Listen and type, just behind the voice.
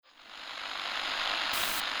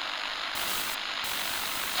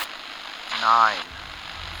9,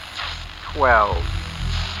 12,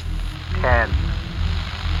 10,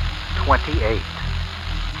 28,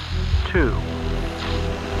 2,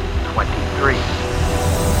 23.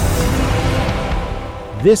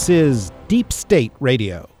 This is Deep State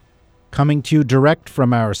Radio, coming to you direct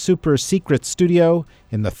from our super-secret studio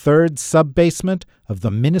in the third sub-basement of the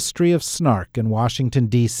Ministry of Snark in Washington,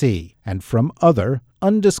 D.C., and from other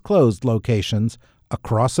undisclosed locations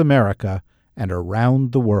across America and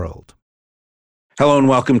around the world. Hello and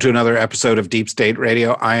welcome to another episode of Deep State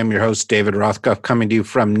Radio. I am your host, David Rothkopf, coming to you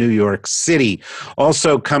from New York City.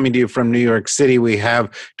 Also coming to you from New York City, we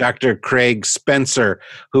have Dr. Craig Spencer,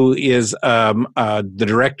 who is the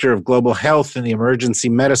Director of Global Health in the Emergency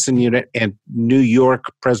Medicine Unit at New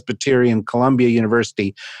York Presbyterian Columbia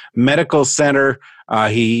University Medical Center.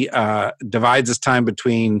 He divides his time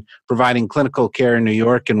between providing clinical care in New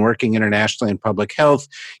York and working internationally in public health.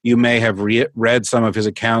 You may have read some of his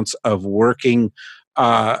accounts of working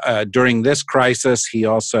during this crisis. He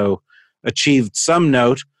also achieved some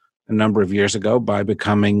note a number of years ago by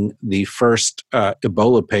becoming the first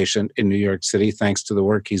Ebola patient in New York City, thanks to the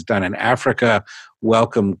work he's done in Africa.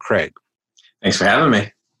 Welcome, Craig. Thanks for having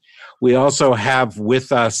me. We also have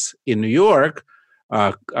with us in New York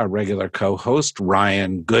our regular co-host,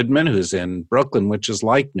 Ryan Goodman, who's in Brooklyn, which is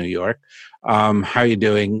like New York. How are you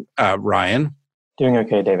doing, Ryan? Doing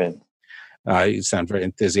okay, David. You sound very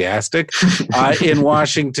enthusiastic. In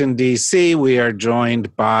Washington, D.C., we are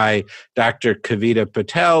joined by Dr. Kavita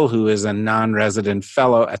Patel, who is a non-resident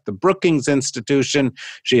fellow at the Brookings Institution.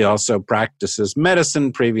 She also practices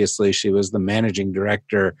medicine. Previously, she was the managing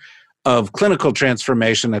director of clinical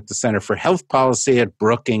transformation at the Center for Health Policy at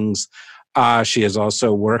Brookings. She has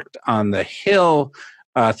also worked on the Hill.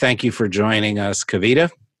 Thank you for joining us, Kavita.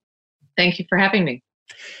 Thank you for having me.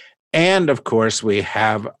 And, of course, we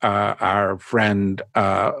have our friend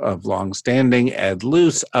of longstanding, Ed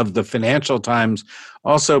Luce of the Financial Times,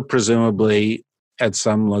 also presumably at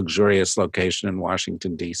some luxurious location in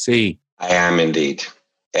Washington, D.C. I am indeed.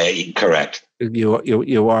 Correct.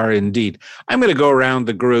 You are indeed. I'm going to go around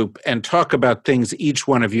the group and talk about things each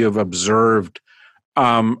one of you have observed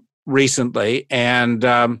recently. And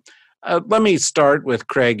let me start with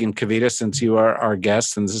Craig and Kavita, since you are our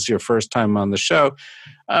guests and this is your first time on the show.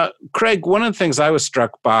 Craig, one of the things I was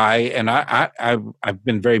struck by, and I've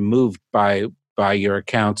been very moved by your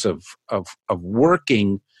accounts of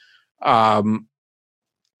working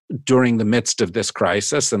during the midst of this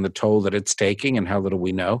crisis and the toll that it's taking and how little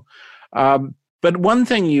we know. But one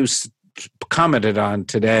thing you commented on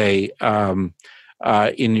today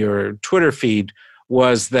in your Twitter feed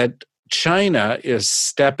was that China is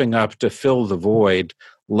stepping up to fill the void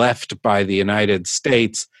left by the United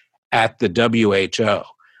States at the WHO.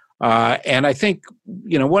 And I think,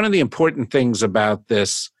 one of the important things about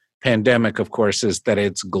this pandemic, of course, is that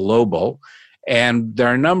it's global. And there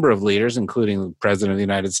are a number of leaders, including the President of the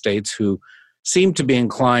United States, who seem to be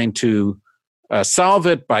inclined to solve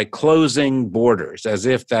it by closing borders, as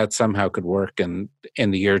if that somehow could work in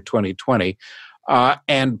the year 2020,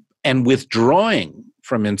 and withdrawing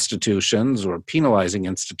from institutions or penalizing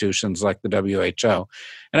institutions like the WHO.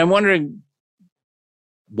 And I'm wondering,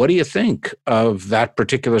 what do you think of that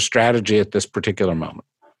particular strategy at this particular moment?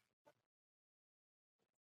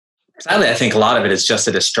 Sadly, I think a lot of it is just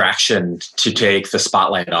a distraction to take the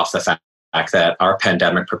spotlight off the fact that our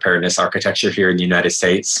pandemic preparedness architecture here in the United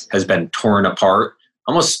States has been torn apart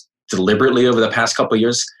almost deliberately over the past couple of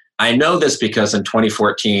years. I know this because in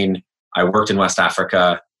 2014, I worked in West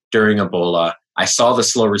Africa during Ebola. I saw the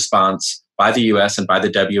slow response by the US and by the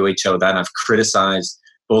WHO. Then I've criticized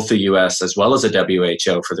both the US as well as the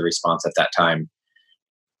WHO for the response at that time.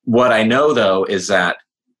 What I know, though, is that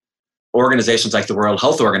organizations like the World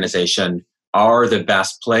Health Organization are the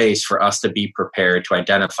best place for us to be prepared to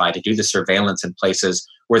identify, to do the surveillance in places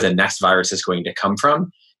where the next virus is going to come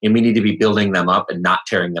from. And we need to be building them up and not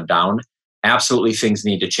tearing them down. Absolutely, things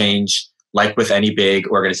need to change. Like with any big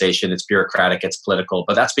organization, it's bureaucratic, it's political,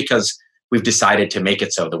 but that's because we've decided to make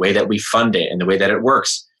it so. The way that we fund it and the way that it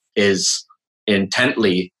works is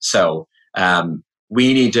intently so.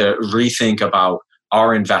 We need to rethink about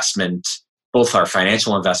our investment, both our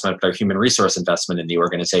financial investment, but our human resource investment in the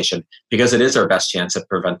organization, because it is our best chance of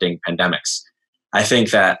preventing pandemics. I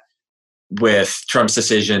think that with Trump's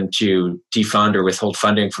decision to defund or withhold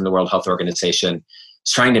funding from the World Health Organization,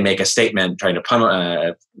 he's trying to make a statement, trying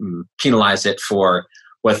to penalize it for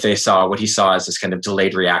what he saw as this kind of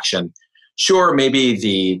delayed reaction. Sure, maybe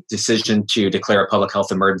the decision to declare a public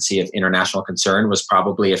health emergency of international concern was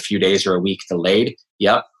probably a few days or a week delayed.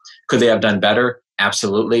 Yep. Could they have done better?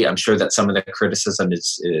 Absolutely. I'm sure that some of the criticism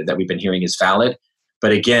that we've been hearing is valid.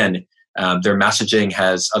 But again, Their messaging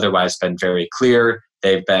has otherwise been very clear.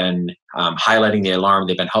 They've been highlighting the alarm.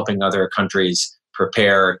 They've been helping other countries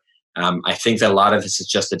prepare. I think that a lot of this is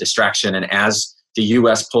just a distraction. And as the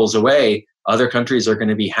U.S. pulls away, other countries are going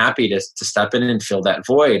to be happy to step in and fill that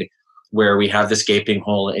void where we have this gaping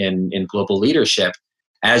hole in global leadership.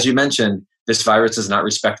 As you mentioned, this virus does not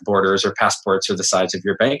respect borders or passports or the size of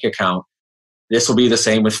your bank account. This will be the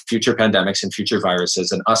same with future pandemics and future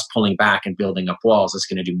viruses, and us pulling back and building up walls is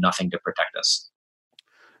going to do nothing to protect us.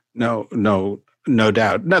 No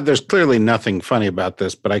doubt. No, there's clearly nothing funny about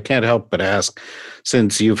this, but I can't help but ask,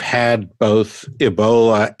 since you've had both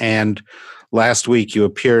Ebola and last week you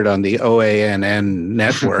appeared on the OANN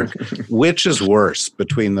network, which is worse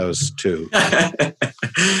between those two?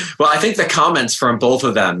 Well, I think the comments from both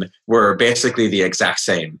of them were basically the exact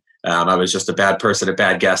same. I was just a bad person, a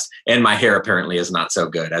bad guest, and my hair apparently is not so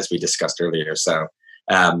good, as we discussed earlier. So,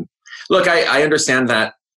 look, I understand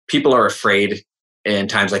that people are afraid in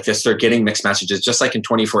times like this. They're getting mixed messages. Just like in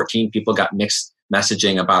 2014, people got mixed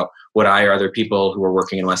messaging about what I or other people who were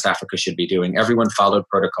working in West Africa should be doing. Everyone followed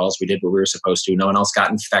protocols. We did what we were supposed to. No one else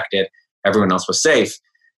got infected. Everyone else was safe.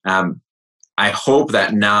 I hope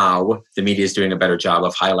that now the media is doing a better job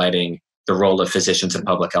of highlighting the role of physicians and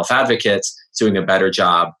public health advocates, doing a better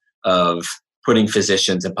job of putting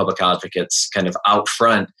physicians and public health advocates kind of out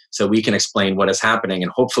front so we can explain what is happening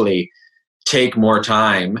and hopefully take more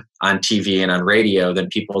time on TV and on radio than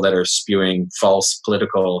people that are spewing false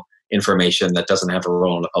political information that doesn't have a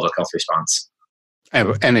role in the public health response.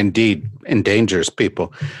 And indeed endangers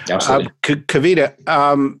people. Absolutely.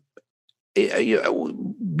 Kavita,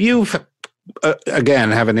 you've,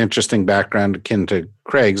 again, have an interesting background akin to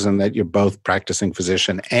Craig's in that you're both practicing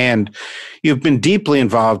physician and you've been deeply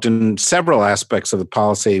involved in several aspects of the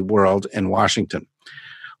policy world in Washington.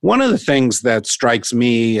 One of the things that strikes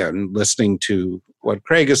me and listening to what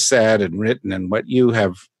Craig has said and written and what you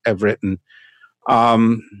have written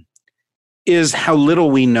is how little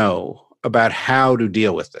we know about how to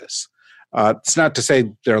deal with this. It's not to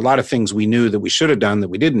say there are a lot of things we knew that we should have done that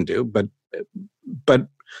we didn't do, but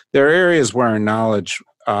there are areas where our knowledge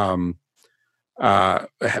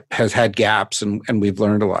has had gaps and we've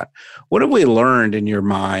learned a lot. What have we learned in your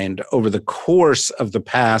mind over the course of the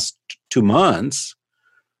past 2 months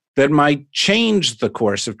that might change the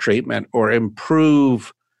course of treatment or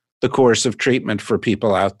improve the course of treatment for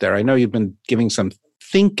people out there? I know you've been giving some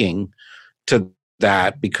thinking to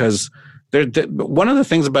that because one of the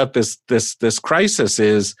things about this crisis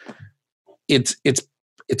is it's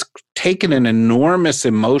taken an enormous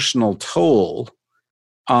emotional toll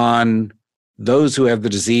on those who have the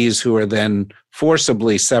disease who are then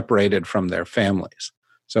forcibly separated from their families.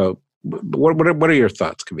 So what are your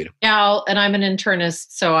thoughts, Kavita? Yeah, and I'm an internist,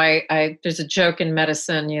 so I there's a joke in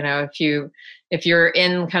medicine, if you're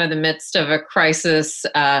in kind of the midst of a crisis,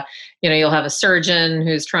 you'll have a surgeon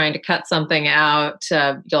who's trying to cut something out.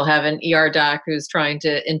 You'll have an ER doc who's trying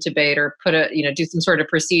to intubate or do some sort of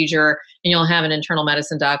procedure, and you'll have an internal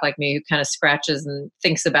medicine doc like me who kind of scratches and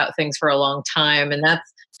thinks about things for a long time. And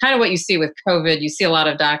that's kind of what you see with COVID. You see a lot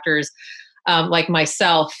of doctors like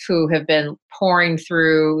myself who have been pouring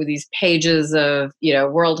through these pages of,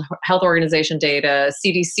 World Health Organization data,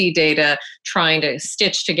 CDC data, trying to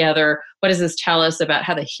stitch together what does this tell us about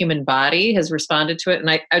how the human body has responded to it. And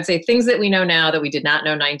I would say things that we know now that we did not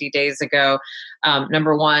know 90 days ago.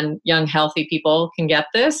 Number one, young, healthy people can get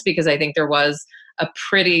this because I think there was a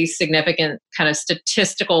pretty significant kind of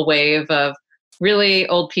statistical wave of really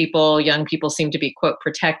old people, young people seem to be, quote,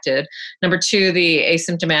 protected. Number two, the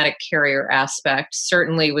asymptomatic carrier aspect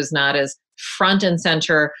certainly was not as front and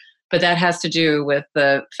center, but that has to do with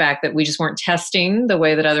the fact that we just weren't testing the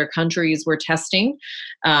way that other countries were testing.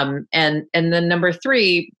 And then number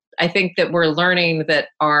three, I think that we're learning that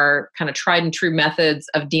our kind of tried and true methods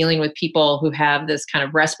of dealing with people who have this kind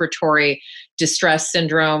of respiratory distress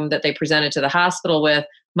syndrome that they presented to the hospital with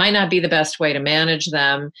might not be the best way to manage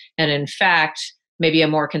them. And in fact, maybe a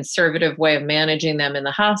more conservative way of managing them in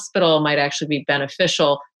the hospital might actually be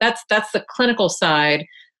beneficial. That's the clinical side.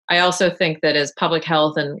 I also think that as public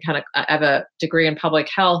health and I have a degree in public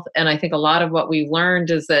health, and I think a lot of what we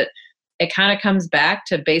learned is that it kind of comes back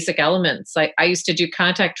to basic elements. Like I used to do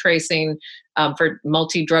contact tracing for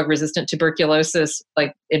multi-drug resistant tuberculosis,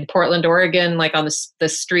 like in Portland, Oregon, like on the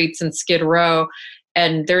streets in Skid Row.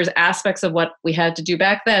 And there's aspects of what we had to do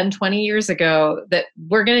back then, 20 years ago, that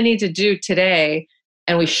we're going to need to do today,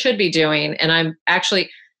 and we should be doing. And I'm actually,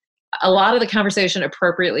 a lot of the conversation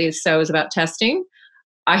appropriately so is about testing.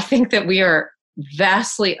 I think that we are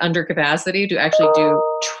vastly under capacity to actually do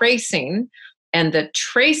tracing. And the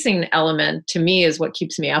tracing element to me is what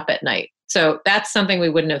keeps me up at night. So that's something we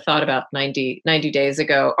wouldn't have thought about 90 days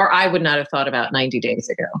ago, or I would not have thought about 90 days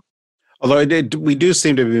ago. Although we do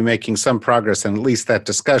seem to be making some progress in at least that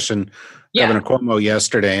discussion. Yeah. Governor Cuomo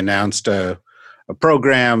yesterday announced a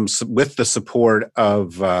program with the support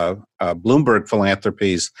of Bloomberg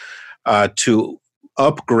Philanthropies to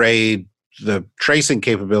upgrade the tracing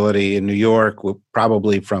capability in New York,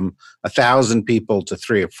 probably from 1,000 people to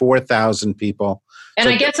 3,000 or 4,000 people. And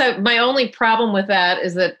I guess my only problem with that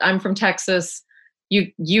is that I'm from Texas.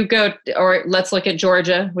 You go, or let's look at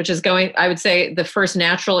Georgia, which is going, I would say, the first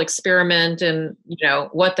natural experiment. And,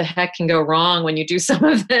 what the heck can go wrong when you do some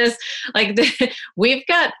of this? We've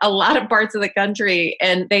got a lot of parts of the country,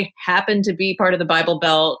 and they happen to be part of the Bible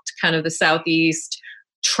Belt, kind of the Southeast,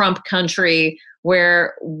 Trump country,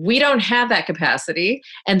 where we don't have that capacity.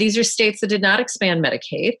 And these are states that did not expand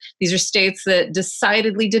Medicaid. These are states that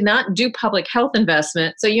decidedly did not do public health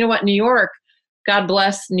investment. So you know what, New York, God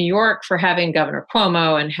bless New York for having Governor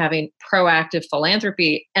Cuomo and having proactive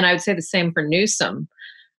philanthropy. And I would say the same for Newsom,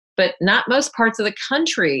 but not most parts of the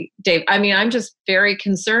country, Dave. I mean, I'm just very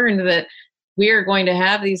concerned that we are going to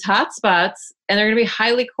have these hotspots, and they're going to be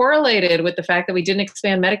highly correlated with the fact that we didn't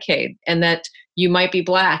expand Medicaid and that you might be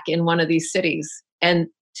Black in one of these cities. And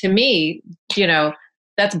to me,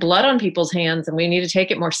 that's blood on people's hands, and we need to take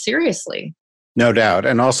it more seriously. No doubt.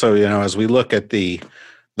 And also, as we look at the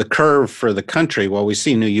curve for the country, while we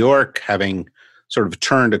see New York having sort of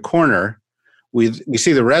turned a corner, we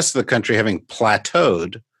see the rest of the country having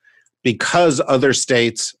plateaued because other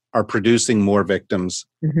states are producing more victims,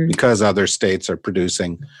 because other states are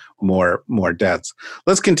producing more deaths.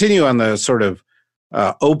 Let's continue on the sort of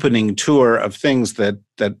opening tour of things that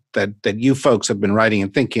you folks have been writing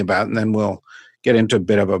and thinking about, and then we'll get into a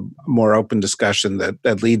bit of a more open discussion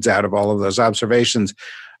that leads out of all of those observations.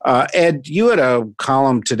 Ed, you had a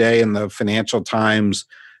column today in the Financial Times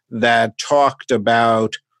that talked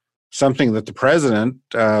about something that the president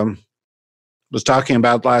was talking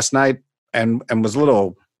about last night and was a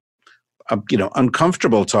little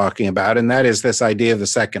uncomfortable talking about, and that is this idea of the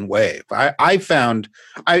second wave.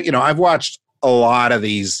 I've watched a lot of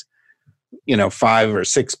these 5 or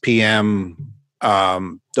 6 p.m.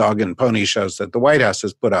 Dog and pony shows that the White House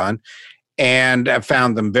has put on, and I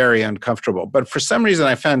found them very uncomfortable. But for some reason,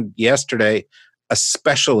 I found yesterday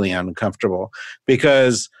especially uncomfortable,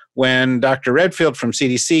 because when Dr. Redfield from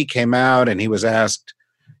CDC came out and he was asked,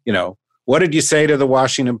 what did you say to the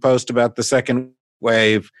Washington Post about the second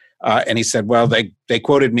wave? And he said, well, they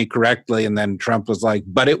quoted me correctly. And then Trump was like,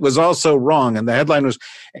 but it was also wrong. And the headline was,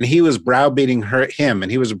 and he was browbeating him,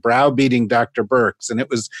 and he was browbeating Dr. Birx. And it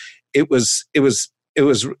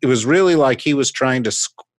was really like he was trying to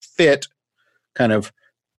fit kind of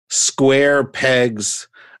square pegs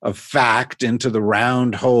of fact into the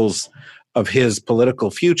round holes of his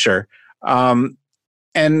political future.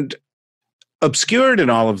 And obscured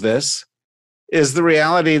in all of this is the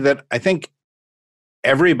reality that I think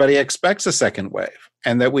everybody expects a second wave,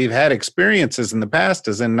 and that we've had experiences in the past,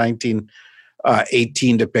 as in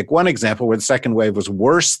 1918, to pick one example, where the second wave was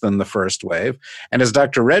worse than the first wave. And as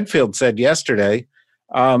Dr. Redfield said yesterday,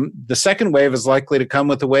 the second wave is likely to come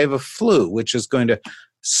with a wave of flu, which is going to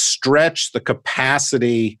stretch the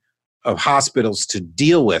capacity of hospitals to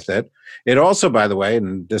deal with it. It also, by the way,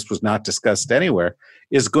 and this was not discussed anywhere,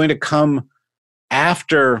 is going to come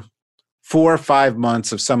after 4 or 5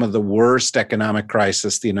 months of some of the worst economic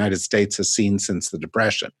crisis the United States has seen since the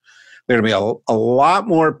Depression. There are going to be a lot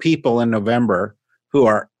more people in November who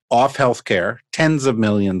are off healthcare, tens of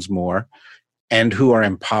millions more, and who are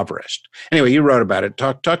impoverished. Anyway, you wrote about it.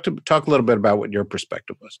 Talk a little bit about what your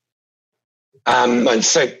perspective was. And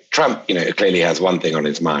so Trump, clearly has one thing on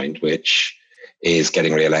his mind, which is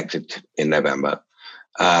getting reelected in November.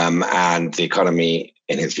 And the economy,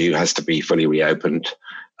 in his view, has to be fully reopened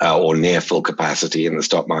or near full capacity, and the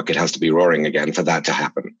stock market has to be roaring again for that to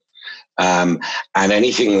happen. And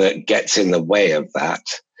anything that gets in the way of that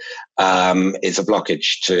is a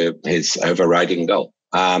blockage to his overriding goal.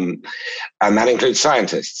 And that includes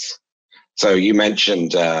scientists. So you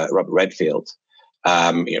mentioned Robert Redfield,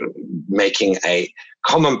 making a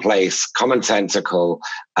commonplace, commonsensical,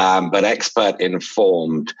 but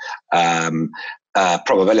expert-informed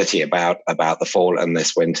probability about the fall and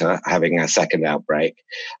this winter having a second outbreak.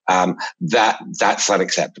 That's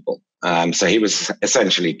unacceptable. So he was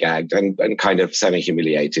essentially gagged and kind of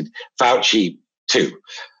semi-humiliated. Fauci too.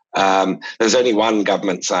 There's only one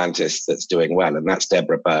government scientist that's doing well, and that's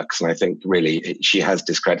Deborah Birx. And I think really she has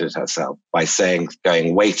discredited herself by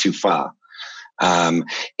going way too far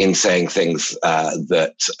in saying things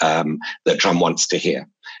that Trump wants to hear.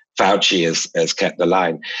 Fauci has kept the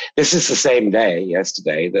line. This is the same day,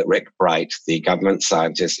 yesterday, that Rick Bright, the government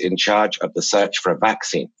scientist in charge of the search for a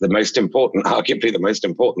vaccine, the most important, arguably the most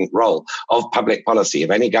important role of public policy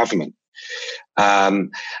of any government,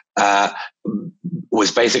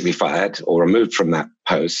 was basically fired or removed from that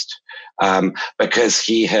post because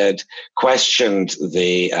he had questioned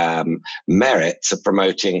the merits of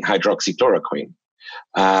promoting hydroxychloroquine.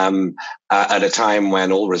 At a time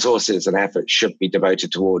when all resources and efforts should be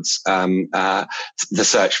devoted towards the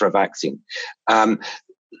search for a vaccine.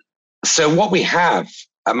 So what we have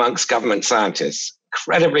amongst government scientists,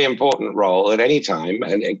 incredibly important role at any time,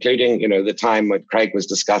 and including, the time when Craig was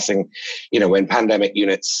discussing, when pandemic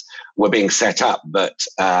units were being set up, but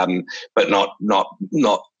not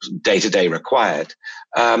day-to-day required.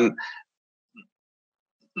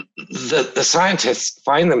 The scientists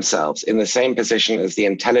find themselves in the same position as the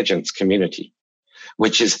intelligence community,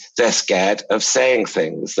 which is they're scared of saying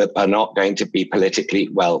things that are not going to be politically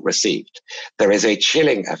well received. There is a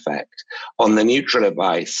chilling effect on the neutral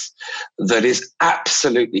advice that is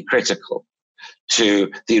absolutely critical to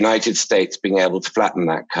the United States being able to flatten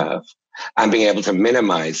that curve and being able to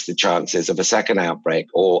minimize the chances of a second outbreak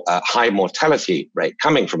or a high mortality rate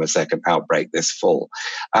coming from a second outbreak this fall.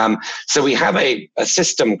 So we have a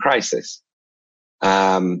system crisis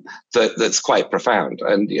that's quite profound.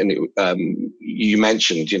 And you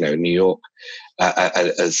mentioned, New York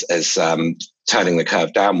as turning the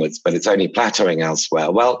curve downwards, but it's only plateauing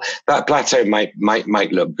elsewhere. Well, that plateau might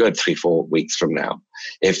look good 3-4 weeks from now,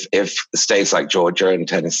 if states like Georgia and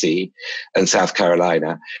Tennessee and South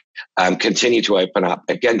Carolina continue to open up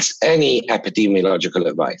against any epidemiological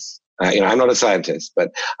advice. I'm not a scientist,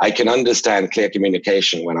 but I can understand clear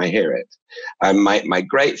communication when I hear it. My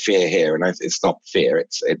great fear here, and it's not fear,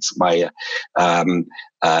 it's my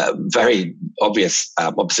very obvious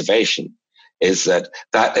observation, is that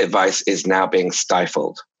advice is now being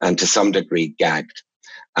stifled and to some degree gagged.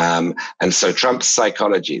 And so Trump's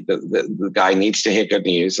psychology, the guy needs to hear good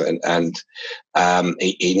news and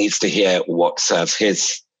he needs to hear what serves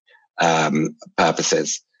his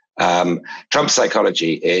purposes. Trump's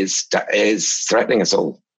psychology is threatening us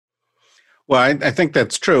all. Well, I think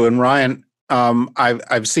that's true. And Ryan,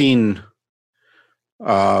 I've seen,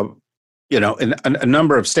 a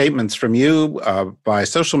number of statements from you by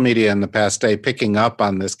social media in the past day, picking up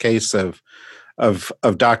on this case of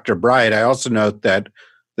Dr. Bright. I also note that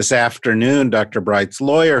this afternoon, Dr. Bright's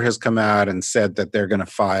lawyer has come out and said that they're going to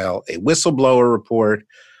file a whistleblower report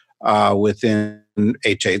within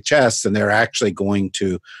HHS, and they're actually going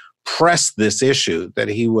to press this issue that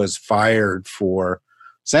he was fired for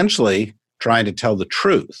essentially trying to tell the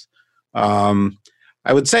truth.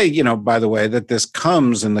 I would say, by the way, that this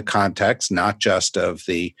comes in the context not just of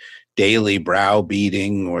the daily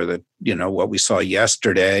browbeating or what we saw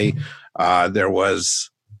yesterday. There was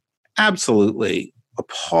absolutely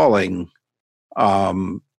appalling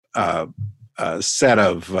set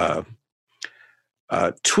of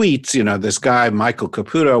tweets. This guy, Michael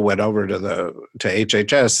Caputo, went over to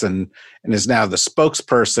HHS and is now the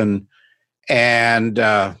spokesperson. And,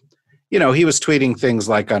 he was tweeting things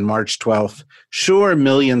like on March 12th, sure,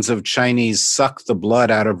 millions of Chinese suck the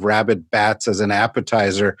blood out of rabid bats as an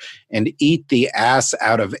appetizer and eat the ass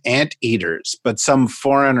out of anteaters, but some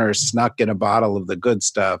foreigner snuck in a bottle of the good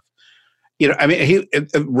stuff.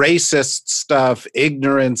 Racist stuff,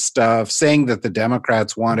 ignorant stuff, saying that the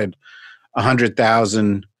Democrats wanted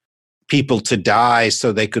 100,000 people to die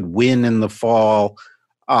so they could win in the fall.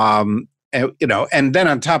 And then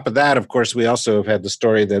on top of that, of course, we also have had the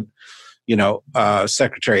story that,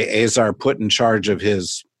 Secretary Azar put in charge of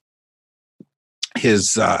his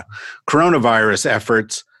coronavirus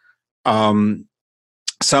efforts,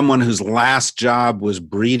 someone whose last job was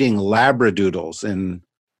breeding labradoodles in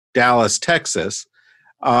Dallas, Texas,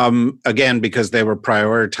 again, because they were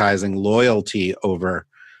prioritizing loyalty over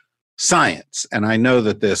science. And I know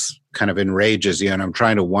that this kind of enrages you, and I'm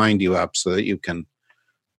trying to wind you up so that you can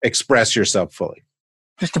express yourself fully.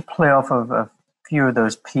 Just to play off of a few of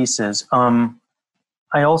those pieces,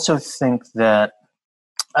 I also think that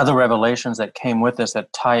other revelations that came with this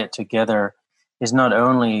that tie it together is not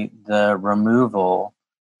only the removal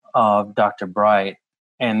of Dr. Bright,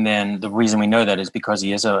 and then the reason we know that is because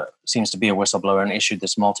he seems to be a whistleblower and issued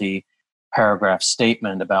this multi-paragraph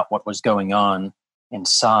statement about what was going on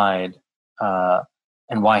inside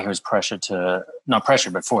and why he was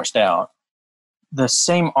forced out. The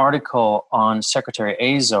same article on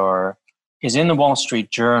Secretary Azar is in the Wall Street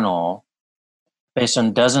Journal based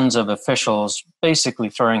on dozens of officials basically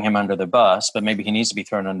throwing him under the bus, but maybe he needs to be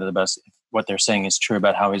thrown under the bus if what they're saying is true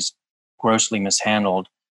about how he's grossly mishandled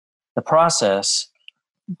the process.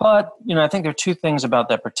 But, I think there are two things about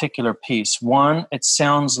that particular piece. One, it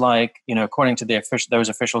sounds like, according to those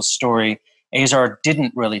officials' story, Azar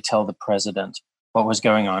didn't really tell the president what was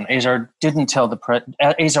going on. Azar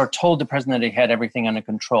Azar told the president that he had everything under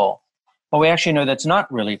control. But we actually know that's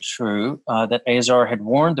not really true, that Azar had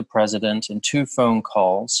warned the president in 2 phone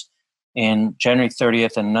calls in January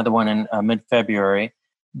 30th and another one in mid-February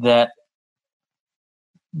that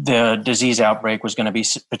the disease outbreak was going to be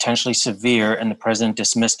potentially severe, and the president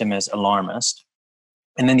dismissed him as alarmist.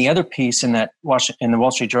 And then the other piece in the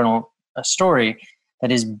Wall Street Journal story that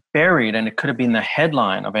is buried, and it could have been the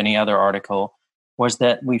headline of any other article, was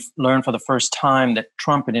that we learned for the first time that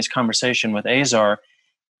Trump, in his conversation with Azar,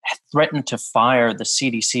 threatened to fire the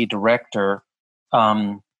CDC director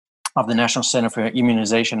of the National Center for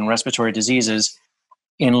Immunization and Respiratory Diseases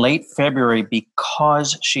in late February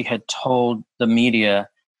because she had told the media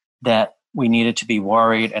that we needed to be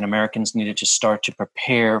worried and Americans needed to start to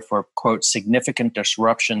prepare for, quote, significant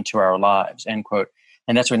disruption to our lives, end quote.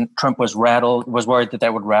 And that's when Trump was worried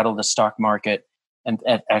that would rattle the stock market. And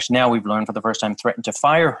actually now we've learned for the first time, threatened to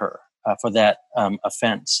fire her for that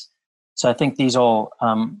offense. So I think these all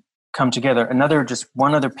come together.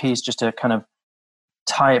 One other piece, just to kind of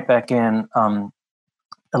tie it back in a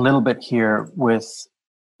little bit here with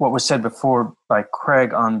what was said before by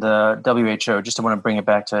Craig on the WHO. Just to want to bring it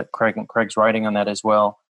back to Craig and Craig's writing on that as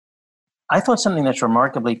well. I thought something that's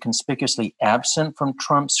remarkably conspicuously absent from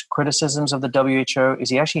Trump's criticisms of the WHO is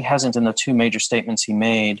he actually hasn't, in the 2 major statements he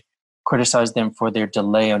made, criticized them for their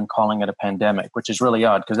delay on calling it a pandemic, which is really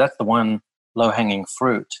odd because that's the one low-hanging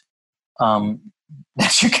fruit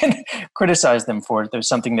that you can criticize them for. There's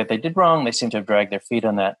something that they did wrong. They seem to have dragged their feet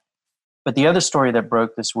on that. But the other story that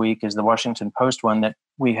broke this week is the Washington Post one, that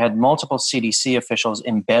we had multiple CDC officials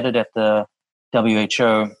embedded at the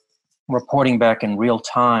WHO reporting back in real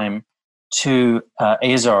time to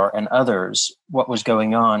Azar and others what was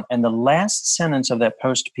going on. And the last sentence of that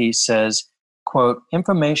Post piece says, quote,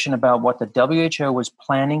 information about what the WHO was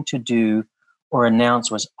planning to do or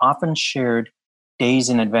announce was often shared days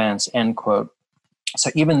in advance, end quote.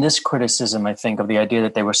 So even this criticism, I think, of the idea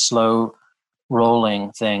that they were slow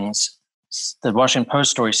rolling things, the Washington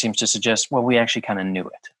Post story seems to suggest, well, we actually kind of knew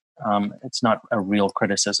it. It's not a real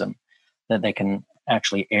criticism that they can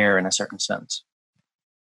actually air in a certain sense.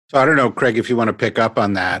 So I don't know, Craig, if you want to pick up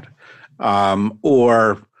on that,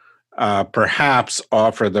 or perhaps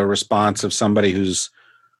offer the response of somebody who's,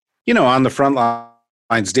 on the front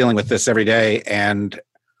lines dealing with this every day and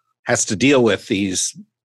has to deal with these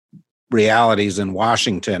realities in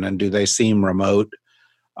Washington. And do they seem remote?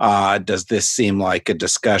 Does this seem like a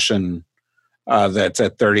discussion that's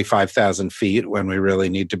at 35,000 feet when we really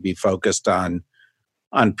need to be focused on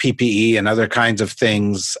PPE and other kinds of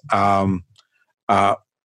things?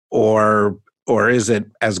 Or is it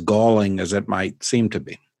as galling as it might seem to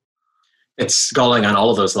be? It's galling on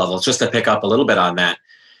all of those levels. Just to pick up a little bit on that.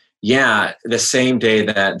 Yeah, the same day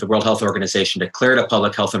that the World Health Organization declared a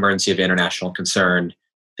public health emergency of international concern,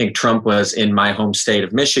 I think Trump was in my home state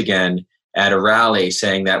of Michigan at a rally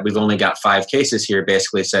saying that we've only got 5 cases here,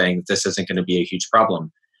 basically saying that this isn't going to be a huge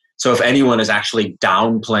problem. So if anyone is actually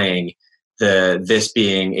downplaying this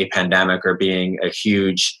being a pandemic or being a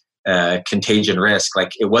huge contagion risk,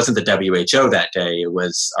 like it wasn't the WHO that day, it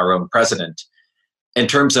was our own president. In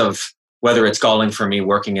terms of whether it's galling for me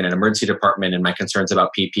working in an emergency department and my concerns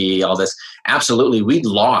about PPE, all this, absolutely, we'd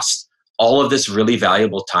lost all of this really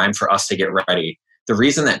valuable time for us to get ready. The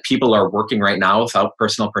reason that people are working right now without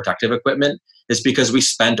personal protective equipment is because we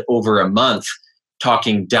spent over a month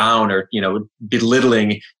talking down or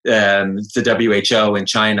belittling the WHO in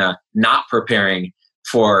China, not preparing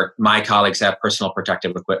for my colleagues to have personal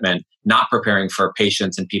protective equipment, not preparing for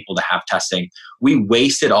patients and people to have testing. We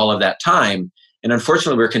wasted all of that time. And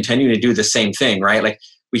unfortunately, we're continuing to do the same thing, right? Like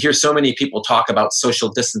we hear so many people talk about social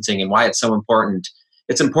distancing and why it's so important.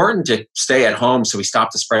 It's important to stay at home so we stop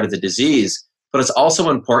the spread of the disease, but it's also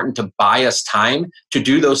important to buy us time to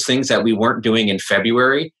do those things that we weren't doing in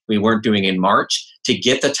February, we weren't doing in March, to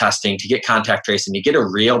get the testing, to get contact tracing, to get a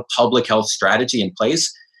real public health strategy in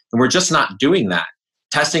place. And we're just not doing that.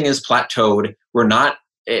 Testing is plateaued.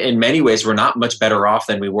 In many ways, we're not much better off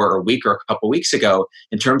than we were a week or a couple weeks ago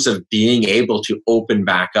in terms of being able to open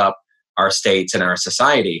back up our states and our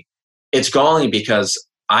society. It's galling because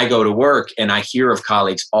I go to work and I hear of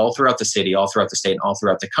colleagues all throughout the city, all throughout the state, and all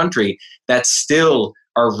throughout the country that still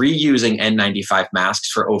are reusing N95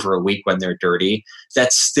 masks for over a week when they're dirty,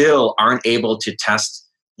 that still aren't able to test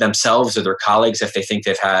themselves or their colleagues if they think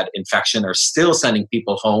they've had infection, are still sending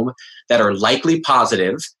people home that are likely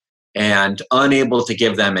positive and unable to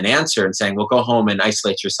give them an answer and saying, well, go home and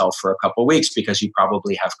isolate yourself for a couple of weeks because you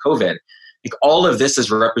probably have COVID. Like, all of this is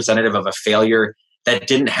representative of a failure that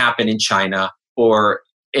didn't happen in China or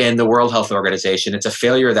in the World Health Organization. It's a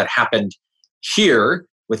failure that happened here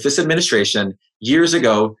with this administration years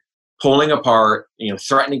ago, pulling apart,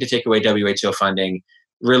 threatening to take away WHO funding,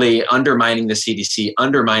 really undermining the CDC,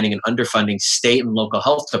 undermining and underfunding state and local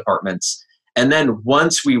health departments. And then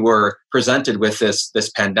once we were presented with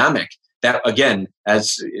this pandemic, that, again,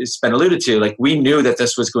 as it's been alluded to, like, we knew that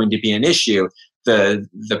this was going to be an issue. The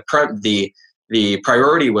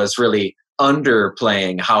priority was really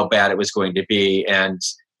underplaying how bad it was going to be and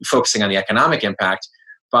focusing on the economic impact.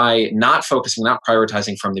 By not focusing, not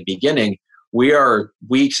prioritizing from the beginning, we are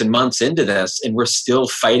weeks and months into this, and we're still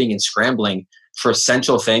fighting and scrambling for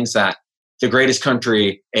essential things that the greatest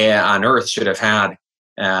country on earth should have had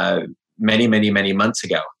many, many, many months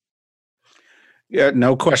ago. Yeah,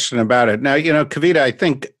 no question about it. Now, Kavita, I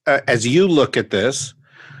think as you look at this,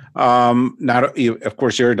 not you, of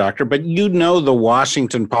course, you're a doctor, but the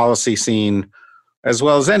Washington policy scene as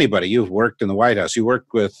well as anybody. You've worked in the White House. You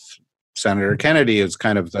worked with Senator Kennedy, who's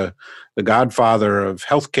kind of the godfather of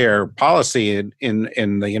healthcare policy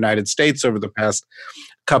in the United States over the past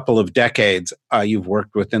couple of decades. You've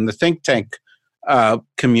worked within the think tank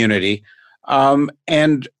community.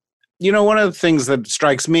 And, one of the things that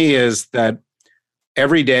strikes me is that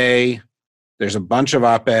every day there's a bunch of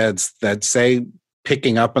op-eds that say,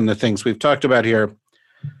 picking up on the things we've talked about here,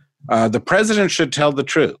 the president should tell the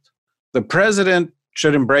truth. The president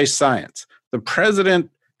should embrace science. The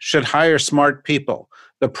president should hire smart people.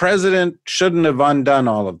 The president shouldn't have undone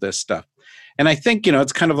all of this stuff. And I think,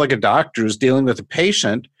 it's kind of like a doctor who's dealing with a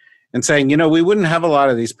patient and saying, we wouldn't have a lot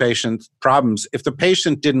of these patient problems if the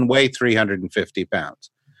patient didn't weigh 350 pounds.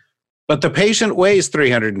 But the patient weighs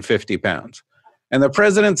 350 pounds. And the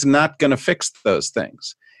president's not going to fix those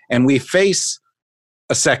things. And we face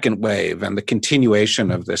a second wave and the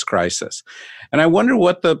continuation of this crisis. And I wonder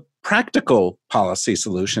what the practical policy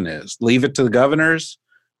solution is. Leave it to the governors,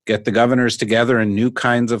 get the governors together in new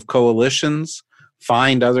kinds of coalitions,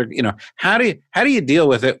 find other, how do you deal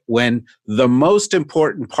with it when the most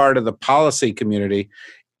important part of the policy community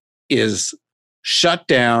is shut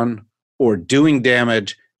down or doing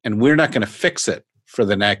damage, and we're not going to fix it for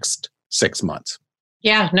the next 6 months?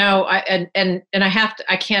 Yeah, no, I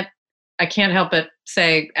can't help but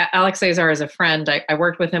say Alex Azar is a friend. I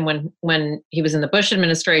worked with him when he was in the Bush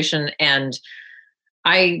administration, and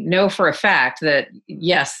I know for a fact that,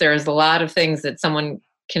 yes, there's a lot of things that someone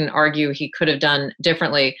can argue he could have done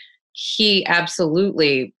differently. He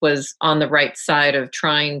absolutely was on the right side of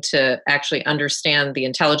trying to actually understand the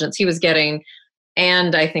intelligence he was getting,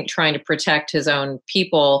 and I think trying to protect his own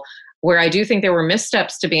people. Where I do think there were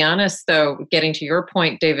missteps, to be honest, though, getting to your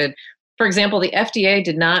point, David. For example, the FDA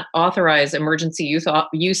did not authorize emergency use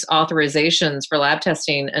authorizations for lab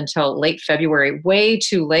testing until late February, way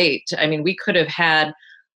too late. I mean, we could have had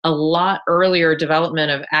a lot earlier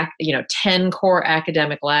development of 10 core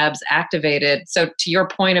academic labs activated. So to your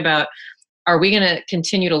point about, are we going to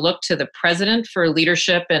continue to look to the president for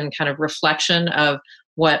leadership and kind of reflection of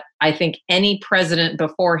what I think any president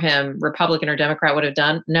before him, Republican or Democrat, would have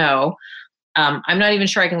done? No. I'm not even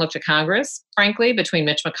sure I can look to Congress, frankly, between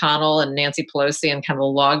Mitch McConnell and Nancy Pelosi and kind of a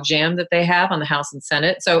log jam that they have on the House and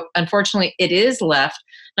Senate. So unfortunately, it is left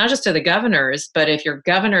not just to the governors, but if your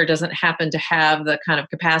governor doesn't happen to have the kind of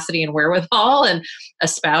capacity and wherewithal and a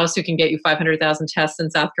spouse who can get you 500,000 tests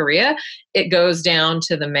in South Korea, it goes down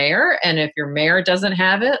to the mayor. And if your mayor doesn't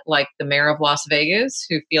have it, like the mayor of Las Vegas,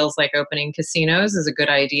 who feels like opening casinos is a good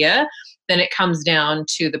idea, then it comes down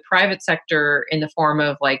to the private sector in the form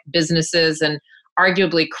of like businesses and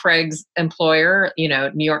arguably Craig's employer,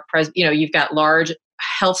 New York you've got large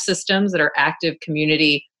health systems that are active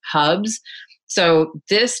community hubs. So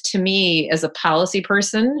this, to me, as a policy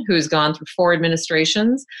person who's gone through 4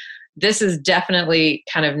 administrations, this is definitely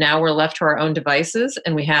kind of, now we're left to our own devices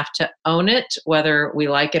and we have to own it, whether we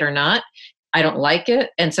like it or not. I don't like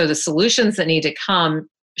it. And so the solutions that need to come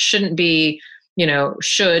shouldn't be,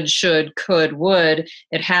 should, could, would.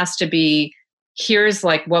 It has to be, here's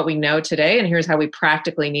like what we know today, and here's how we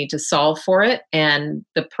practically need to solve for it. And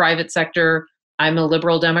the private sector, I'm a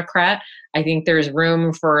liberal Democrat. I think there's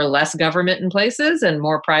room for less government in places and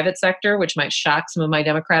more private sector, which might shock some of my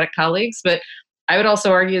Democratic colleagues. But I would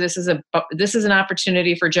also argue this is an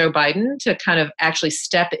opportunity for Joe Biden to kind of actually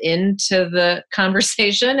step into the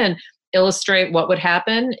conversation and illustrate what would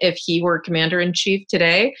happen if he were commander-in-chief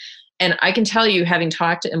today. And I can tell you, having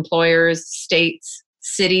talked to employers, states,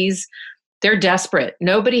 cities, they're desperate.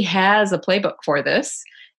 Nobody has a playbook for this.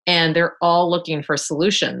 and they're all looking for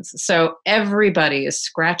solutions. So everybody is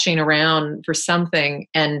scratching around for something.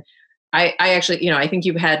 And I actually, I think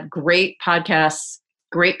you've had great podcasts,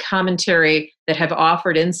 great commentary that have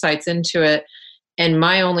offered insights into it. And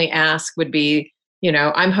my only ask would be,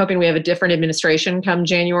 I'm hoping we have a different administration come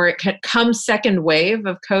January, come second wave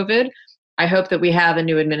of COVID. I hope that we have a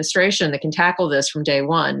new administration that can tackle this from day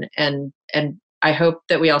one. And I hope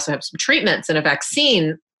that we also have some treatments and a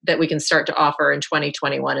vaccine that we can start to offer in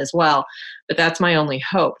 2021 as well. But that's my only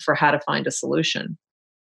hope for how to find a solution.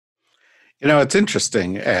 It's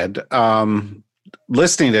interesting, Ed,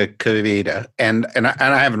 listening to Kavita, and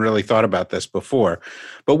I haven't really thought about this before,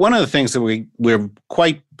 but one of the things that we're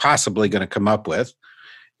quite possibly going to come up with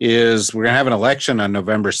is we're going to have an election on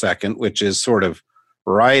November 2nd, which is sort of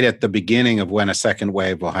right at the beginning of when a second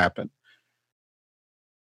wave will happen.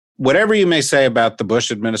 Whatever you may say about the Bush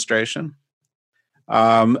administration,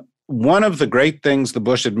 one of the great things the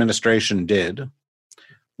Bush administration did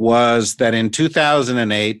was that in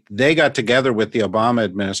 2008, they got together with the Obama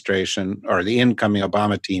administration or the incoming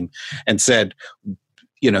Obama team and said,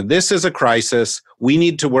 this is a crisis. We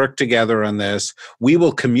need to work together on this. We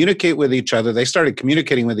will communicate with each other. They started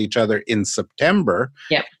communicating with each other in September.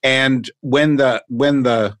 Yep. And when the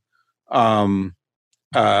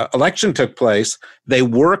election took place, they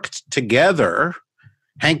worked together.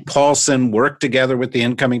 Hank Paulson worked together with the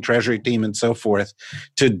incoming Treasury team and so forth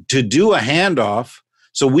to do a handoff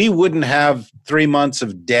so we wouldn't have 3 months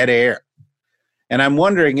of dead air. And I'm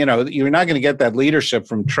wondering, you're not going to get that leadership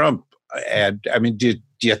from Trump. Ed. I mean, do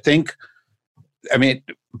you think,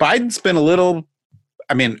 Biden's been a little,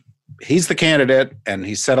 he's the candidate and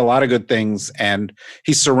he said a lot of good things and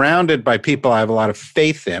he's surrounded by people I have a lot of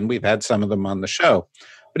faith in. We've had some of them on the show,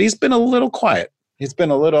 but he's been a little quiet. He's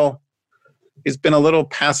been a little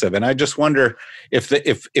passive. And I just wonder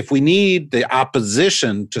if we need the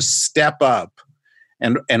opposition to step up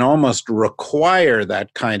and almost require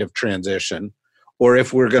that kind of transition, or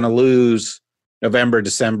if we're going to lose November,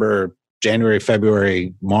 December, January,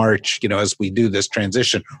 February, March, as we do this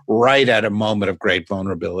transition right at a moment of great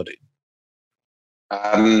vulnerability.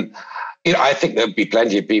 I think there'd be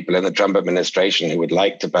plenty of people in the Trump administration who would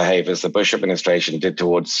like to behave as the Bush administration did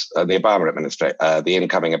towards the Obama administration, the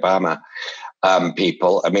incoming Obama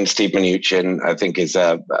people. Steve Mnuchin, I think, is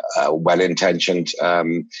a well-intentioned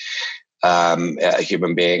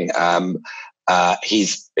human being.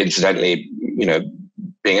 He's incidentally,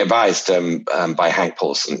 being advised by Hank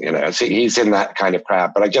Paulson. So he's in that kind of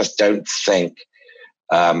crowd. But I just don't think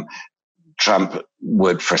Trump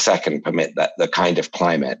would for a second permit that the kind of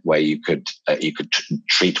climate where you could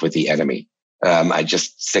treat with the enemy. I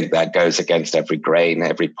just think that goes against every grain,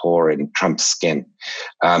 every pore in Trump's skin.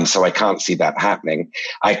 So I can't see that happening.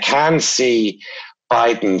 I can see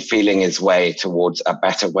Biden feeling his way towards a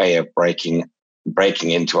better way of breaking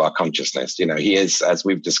into our consciousness. He is, as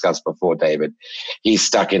we've discussed before, David, he's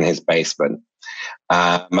stuck in his basement.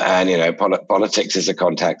 And politics is a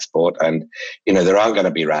contact sport, and there aren't going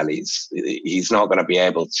to be rallies. He's not going to be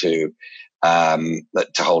able to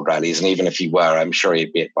hold rallies, and even if he were, I'm sure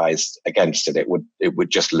he'd be advised against it. It would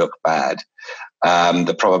just look bad.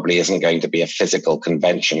 There probably isn't going to be a physical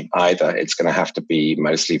convention either. It's going to have to be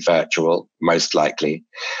mostly virtual, most likely.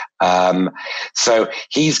 So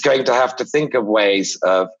he's going to have to think of ways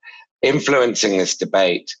of influencing this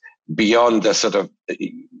debate beyond the sort of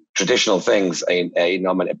traditional things a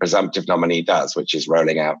presumptive nominee does, which is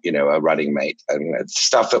rolling out, a running mate, and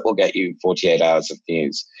stuff that will get you 48 hours of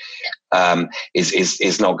news,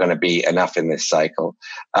 is not going to be enough in this cycle.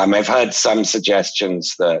 I've heard some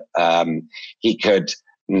suggestions that he could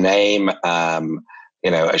name,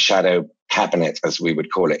 a shadow cabinet, as we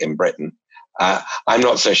would call it in Britain. I'm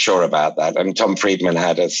not so sure about that. Tom Friedman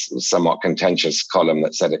had a somewhat contentious column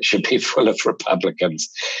that said it should be full of Republicans,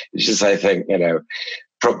 which is, I think,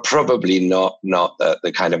 probably not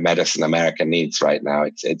the kind of medicine America needs right now.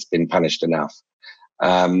 It's been punished enough.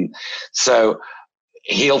 So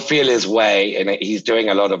he'll feel his way, and he's doing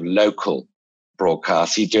a lot of local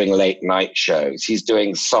broadcasts. He's doing late night shows. He's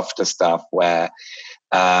doing softer stuff where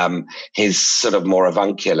his sort of more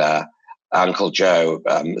avuncular Uncle Joe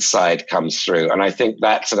side comes through. And I think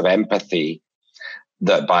that sort of empathy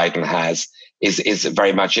that Biden has is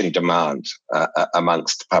very much in demand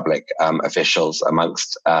amongst public officials,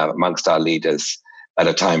 amongst our leaders at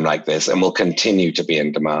a time like this, and will continue to be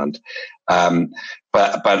in demand.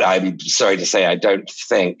 But I'm sorry to say, I don't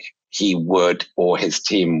think he would or his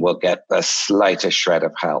team will get the slightest shred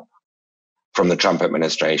of help from the Trump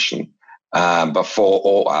administration before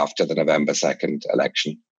or after the November 2nd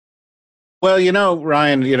election. Well,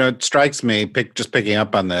 Ryan, it strikes me, just picking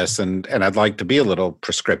up on this, and I'd like to be a little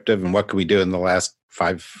prescriptive. And what can we do in the last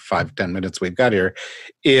 10 minutes we've got here?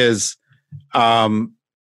 Is, when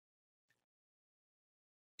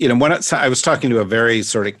I was talking to a very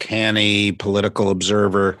sort of canny political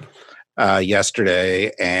observer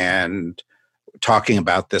yesterday, and talking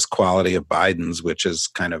about this quality of Biden's, which is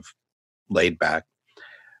kind of laid back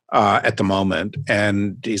at the moment,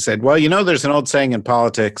 and he said, "Well, there's an old saying in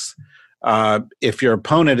politics." If your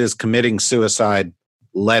opponent is committing suicide,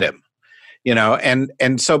 let him,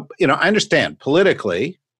 and so, I understand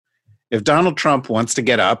politically, if Donald Trump wants to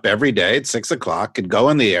get up every day at 6:00 and go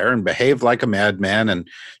in the air and behave like a madman and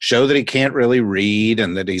show that he can't really read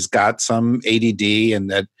and that he's got some ADD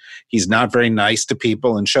and that he's not very nice to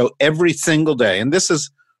people, and show every single day. And this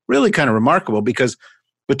is really kind of remarkable, because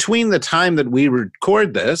between the time that we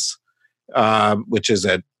record this, which is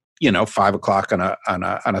at 5:00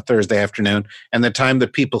 on a Thursday afternoon, and the time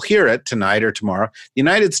that people hear it tonight or tomorrow, the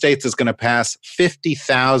United States is going to pass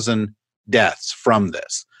 50,000 deaths from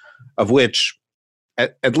this, of which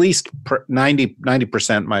at least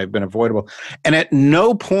 90% might have been avoidable. And at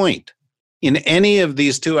no point in any of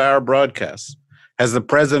these 2-hour broadcasts has the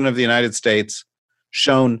President of the United States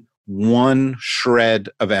shown one shred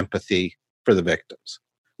of empathy for the victims,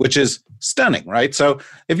 which is stunning, right? So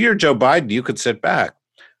if you're Joe Biden, you could sit back.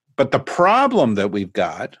 But the problem that we've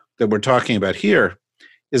got, that we're talking about here,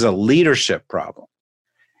 is a leadership problem.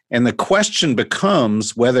 And the question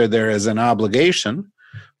becomes whether there is an obligation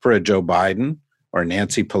for a Joe Biden or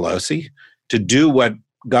Nancy Pelosi to do what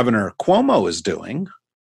Governor Cuomo is doing.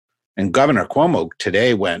 And Governor Cuomo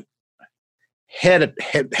today went head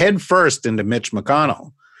first into Mitch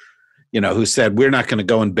McConnell, who said, we're not going to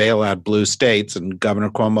go and bail out blue states. And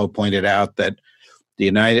Governor Cuomo pointed out that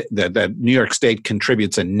that New York State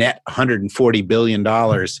contributes a net $140 billion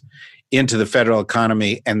into the federal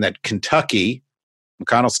economy, and that Kentucky,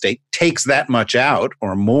 McConnell State, takes that much out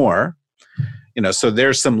or more. So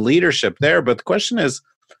there's some leadership there. But the question is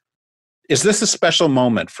this a special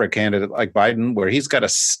moment for a candidate like Biden, where he's got to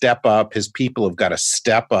step up, his people have got to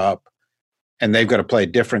step up, and they've got to play a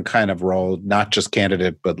different kind of role, not just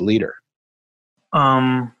candidate, but leader?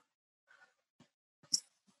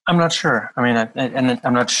 I'm not sure. I mean, and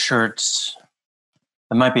I'm not sure it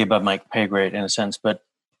might be above my pay grade in a sense, but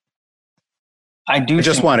I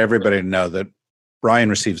just want everybody to know that Brian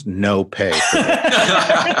receives no pay for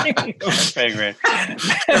that. Pay grade.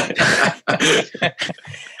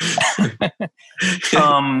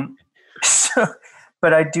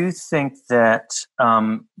 But I do think that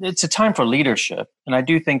it's a time for leadership. And I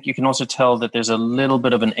do think you can also tell that there's a little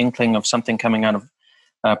bit of an inkling of something coming out of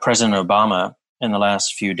President Obama in the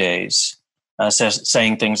last few days,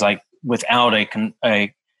 saying things like, without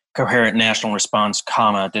a coherent national response,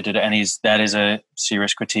 and that is a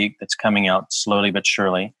serious critique that's coming out slowly but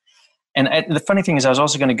surely. And the funny thing is, I was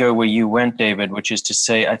also going to go where you went, David, which is to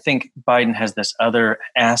say, I think Biden has this other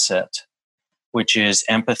asset, which is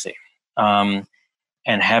empathy. And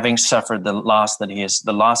having suffered the losses that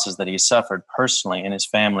he has suffered personally in his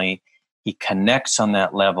family, he connects on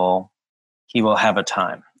that level. He will have a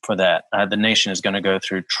time for that. The nation is going to go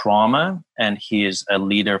through trauma, and he is a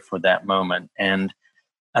leader for that moment. And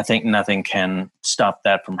I think nothing can stop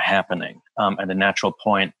that from happening at a natural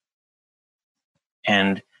point.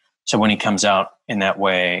 And so when he comes out in that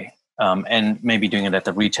way, and maybe doing it at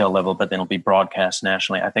the retail level, but then it'll be broadcast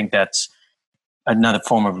nationally, I think that's another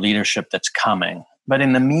form of leadership that's coming. But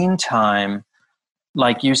in the meantime,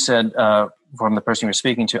 like you said, from the person you were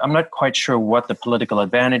speaking to, I'm not quite sure what the political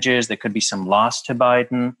advantage is. There could be some loss to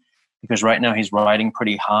Biden, because right now he's riding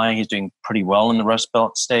pretty high. He's doing pretty well in the Rust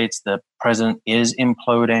Belt states. The president is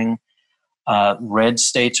imploding. Red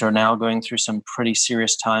states are now going through some pretty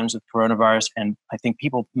serious times with coronavirus. And I think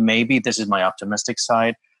people, maybe this is my optimistic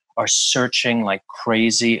side, are searching like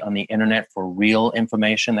crazy on the internet for real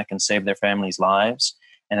information that can save their families' lives.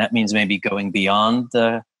 And that means maybe going beyond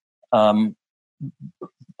the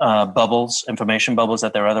information bubbles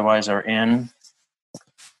that they otherwise are in.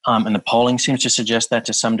 And the polling seems to suggest that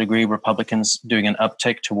to some degree, Republicans doing an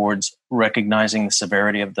uptick towards recognizing the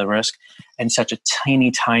severity of the risk. And such a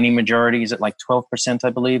tiny, tiny majority, is it like 12%, I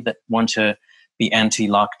believe, that want to be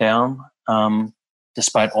anti-lockdown,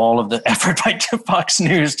 despite all of the effort by Fox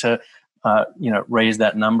News to raise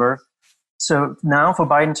that number. So now for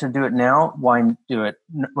Biden to do it now, why do it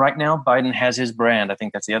right now? Biden has his brand. I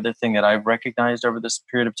think that's the other thing that I've recognized over this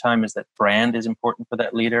period of time, is that brand is important for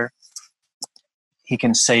that leader. He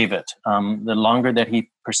can save it. The longer that he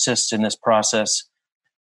persists in this process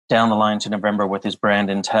down the line to November with his brand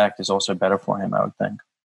intact is also better for him, I would think.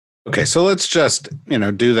 Okay, so let's just,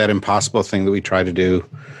 do that impossible thing that we try to do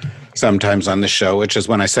sometimes on the show, which is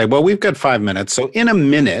when I say, well, we've got 5 minutes. So in a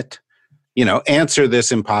minute, answer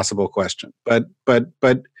this impossible question. But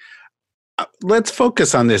let's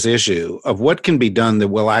focus on this issue of what can be done that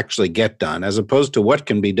will actually get done, as opposed to what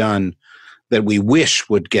can be done that we wish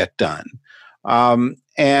would get done. And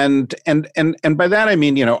by that I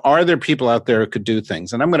mean, are there people out there who could do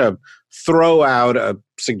things? And I'm going to throw out a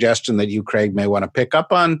suggestion that you, Craig, may want to pick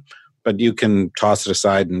up on, but you can toss it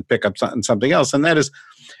aside and pick up something else. And that is,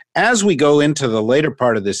 as we go into the later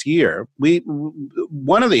part of this year,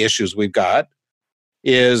 one of the issues we've got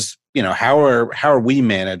is, how are we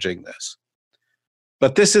managing this?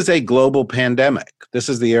 But this is a global pandemic. This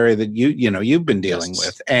is the area that you've been dealing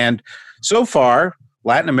with, and so far,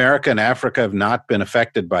 Latin America and Africa have not been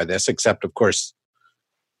affected by this, except, of course,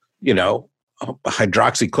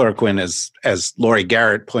 hydroxychloroquine, as Laurie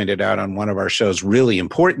Garrett pointed out on one of our shows, really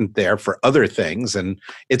important there for other things, and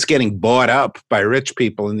it's getting bought up by rich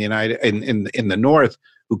people in the North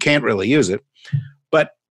who can't really use it.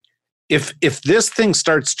 But if this thing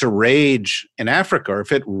starts to rage in Africa, or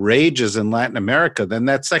if it rages in Latin America, then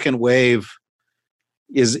that second wave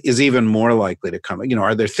is even more likely to come.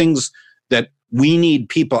 Are there things that we need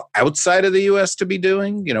people outside of the U.S. to be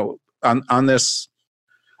doing, on this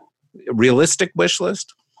realistic wish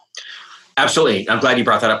list? Absolutely. I'm glad you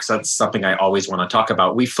brought that up, because that's something I always want to talk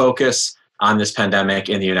about. We focus on this pandemic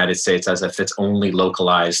in the United States as if it's only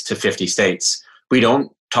localized to 50 states. We don't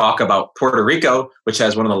talk about Puerto Rico, which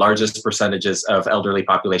has one of the largest percentages of elderly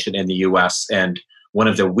population in the U.S. and one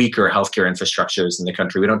of the weaker healthcare infrastructures in the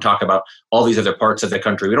country. We don't talk about all these other parts of the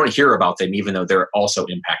country. We don't hear about them, even though they're also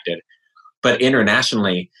impacted. But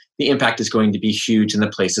internationally, the impact is going to be huge in the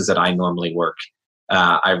places that I normally work.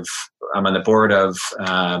 I'm on the board of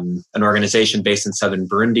an organization based in southern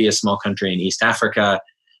Burundi, a small country in East Africa,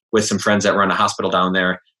 with some friends that run a hospital down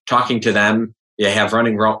there. Talking to them, they have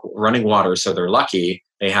running water, so they're lucky.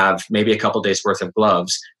 They have maybe a couple days worth of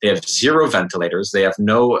gloves. They have 0 ventilators. They have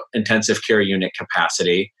no intensive care unit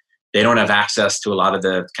capacity. They don't have access to a lot of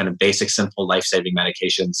the kind of basic, simple life-saving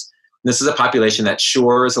medications. This is a population that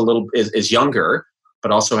sure is younger,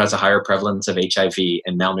 but also has a higher prevalence of HIV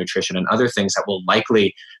and malnutrition and other things that will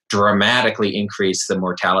likely dramatically increase the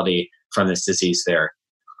mortality from this disease there.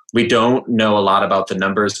 We don't know a lot about the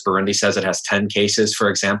numbers. Burundi says it has 10 cases, for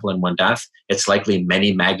example, and 1 death. It's likely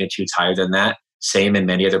many magnitudes higher than that. Same in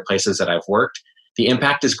many other places that I've worked. The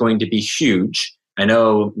impact is going to be huge. I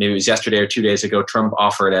know maybe it was yesterday or 2 days ago, Trump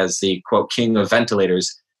offered as the, quote, king of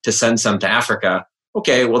ventilators to send some to Africa.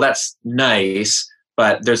 Okay, well, that's nice,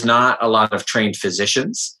 but there's not a lot of trained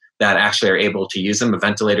physicians that actually are able to use them. A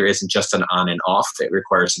ventilator isn't just an on and off. It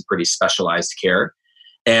requires some pretty specialized care.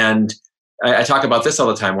 And I talk about this all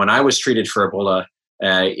the time. When I was treated for Ebola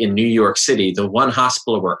in New York City, the one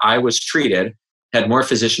hospital where I was treated had more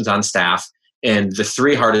physicians on staff in the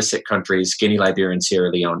 3 hardest hit countries, Guinea, Liberia, and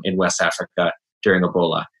Sierra Leone in West Africa during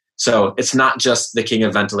Ebola. So it's not just the king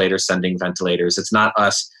of ventilators sending ventilators. It's not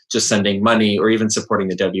us just sending money or even supporting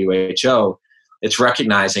the WHO. It's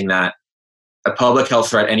recognizing that a public health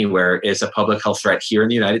threat anywhere is a public health threat here in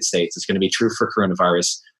the United States. It's going to be true for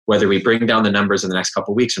coronavirus, whether we bring down the numbers in the next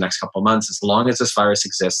couple of weeks or next couple of months. As long as this virus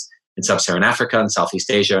exists in Sub-Saharan Africa and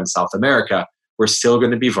Southeast Asia and South America, we're still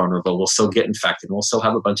going to be vulnerable. We'll still get infected, and we'll still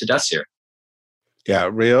have a bunch of deaths here. Yeah,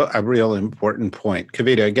 a real important point.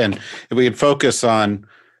 Kavita, again, if we could focus on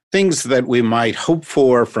things that we might hope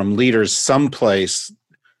for from leaders someplace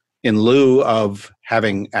in lieu of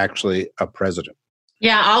having actually a president.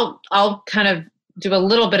 Yeah, I'll kind of do a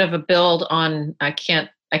little bit of a build on, I can't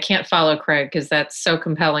follow Craig because that's so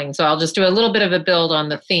compelling. So I'll just do a little bit of a build on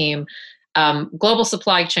the theme. Global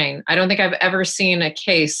supply chain. I don't think I've ever seen a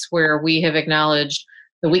case where we have acknowledged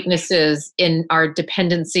the weaknesses in our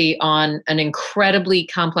dependency on an incredibly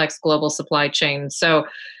complex global supply chain. So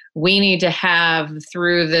we need to have,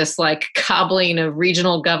 through this like cobbling of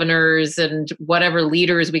regional governors and whatever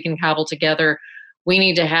leaders we can cobble together, we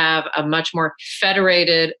need to have a much more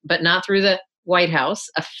federated, but not through the White House,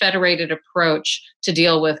 a federated approach to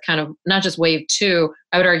deal with kind of not just wave 2.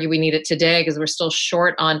 I would argue we need it today because we're still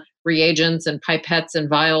short on reagents and pipettes and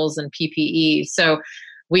vials and PPE. So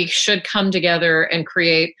we should come together and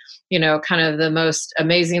create, kind of the most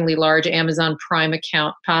amazingly large Amazon Prime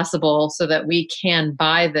account possible so that we can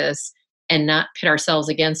buy this and not pit ourselves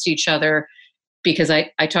against each other. Because I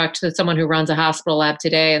talked to someone who runs a hospital lab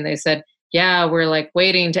today, and they said, yeah, we're like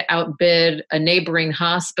waiting to outbid a neighboring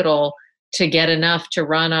hospital to get enough to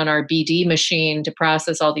run on our BD machine to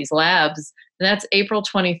process all these labs. And that's April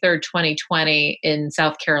 23rd, 2020 in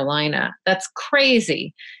South Carolina. That's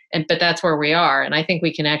crazy. but that's where we are. And I think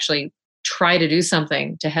we can actually try to do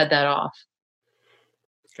something to head that off.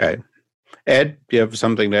 Okay. Ed, do you have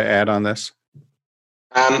something to add on this?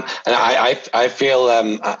 And I feel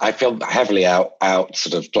heavily out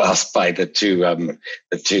sort of classed by the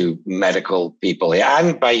two medical people here,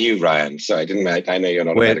 and by you, Ryan. So I know you're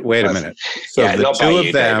not. Wait a person. minute. So yeah, the not two by of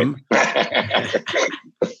you, them.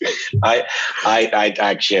 I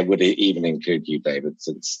actually would even include you, David.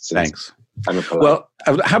 Since Thanks. I'm a polite. Well,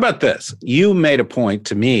 how about this? You made a point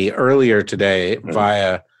to me earlier today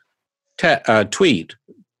via tweet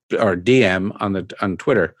or DM on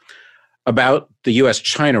Twitter about the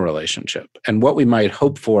U.S.-China relationship and what we might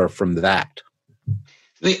hope for from that.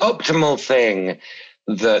 The optimal thing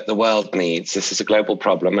that the world needs, this is a global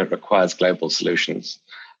problem, it requires global solutions.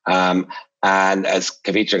 And as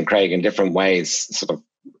Kavita and Craig in different ways sort of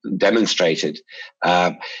demonstrated,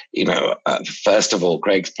 first of all,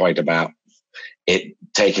 Craig's point about it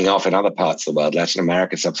taking off in other parts of the world, Latin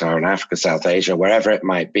America, Sub-Saharan Africa, South Asia, wherever it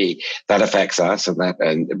might be, that affects us and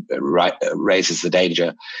raises the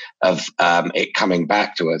danger of it coming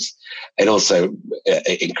back to us. It also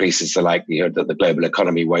increases the likelihood that the global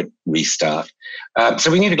economy won't restart.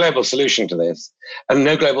 So we need a global solution to this. And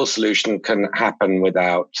no global solution can happen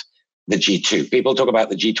without the G2. People talk about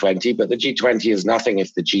the G20, but the G20 is nothing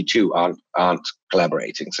if the G2 aren't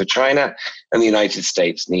collaborating. So China and the United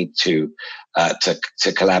States need to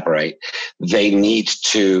collaborate. They need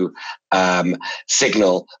to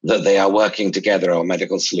signal that they are working together on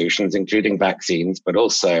medical solutions, including vaccines, but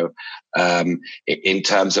also in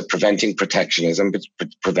terms of preventing protectionism,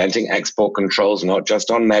 preventing export controls, not just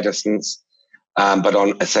on medicines, but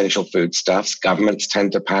on essential foodstuffs. Governments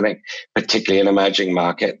tend to panic, particularly in emerging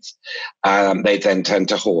markets. They then tend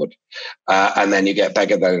to hoard. And then you get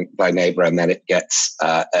beggar thy neighbor, and then it gets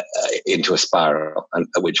into a spiral,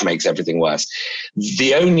 which makes everything worse.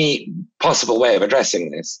 The only possible way of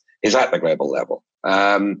addressing this is at the global level,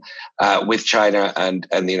 with China and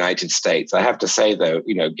the United States. I have to say, though,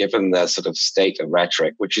 given the sort of state of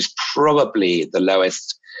rhetoric, which is probably the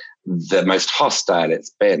lowest, the most hostile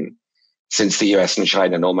it's been since the US and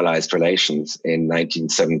China normalized relations in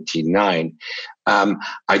 1979,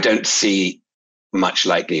 I don't see much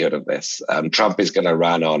likelihood of this. Trump is going to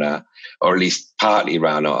run on or at least partly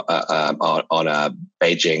run on a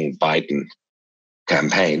Beijing-Biden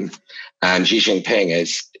campaign. And Xi Jinping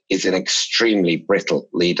is an extremely brittle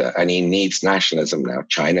leader, and he needs nationalism now.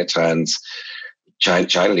 China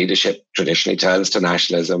leadership traditionally turns to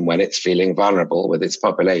nationalism when it's feeling vulnerable with its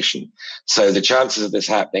population. So the chances of this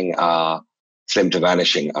happening are slim to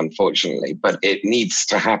vanishing, unfortunately, but it needs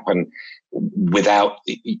to happen with or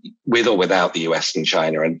without the US and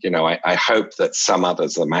China. And, I hope that some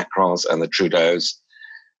others, the Macrons and the Trudeaus,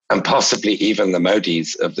 and possibly even the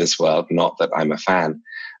Modis of this world, not that I'm a fan,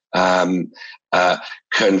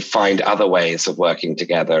 can find other ways of working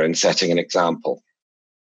together and setting an example.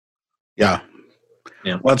 Yeah.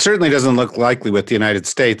 Well, it certainly doesn't look likely with the United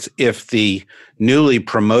States if the newly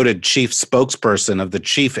promoted chief spokesperson of the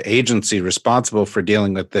chief agency responsible for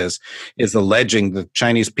dealing with this is alleging that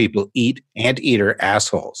Chinese people eat anteater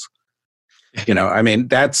assholes. I mean,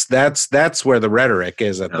 that's where the rhetoric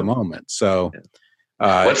is at the moment. So,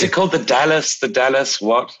 what's it called? The Dallas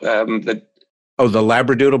what? The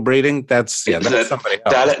Labradoodle breeding? That's somebody else.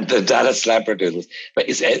 The Dallas Labradoodles. But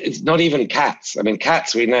it's not even cats. I mean,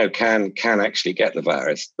 cats we know can actually get the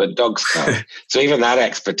virus, but dogs can't. So even that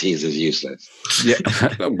expertise is useless. Yeah.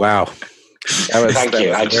 Wow. Thank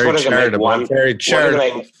you. I just wanted to make one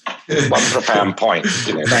profound point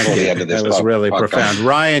before the end of this. That was really profound.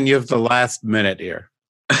 Ryan, you have the last minute here.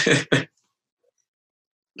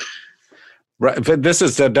 Right, but this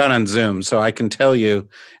is done on Zoom, so I can tell you,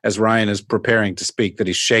 as Ryan is preparing to speak, that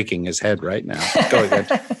he's shaking his head right now. Go ahead.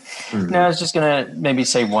 No, I was just going to maybe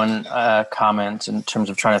say one comment in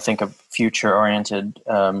terms of trying to think of future-oriented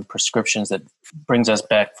prescriptions that brings us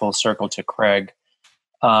back full circle to Craig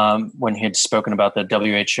when he had spoken about the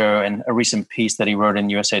WHO and a recent piece that he wrote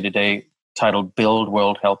in USA Today titled "Build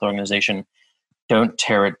World Health Organization, Don't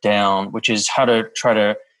Tear It Down," which is how to try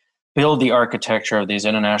to build the architecture of these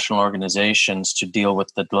international organizations to deal with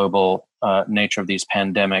the global nature of these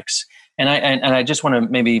pandemics. And I just want to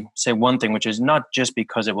maybe say one thing, which is not just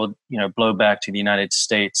because it will blow back to the United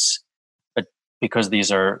States, but because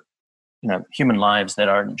these are human lives that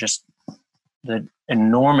are just the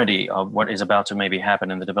enormity of what is about to maybe happen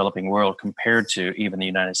in the developing world compared to even the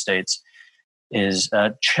United States is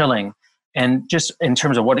chilling. And just in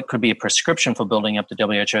terms of what it could be a prescription for building up the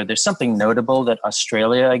WHO, there's something notable that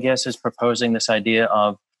Australia, I guess, is proposing this idea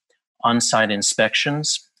of on-site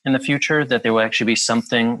inspections in the future, that there will actually be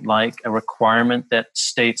something like a requirement that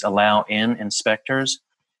states allow in inspectors.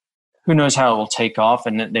 Who knows how it will take off?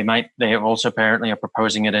 And they also apparently are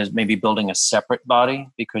proposing it as maybe building a separate body,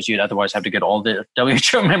 because you'd otherwise have to get all the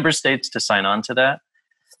WHO member states to sign on to that.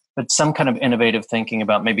 But some kind of innovative thinking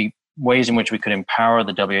about maybe ways in which we could empower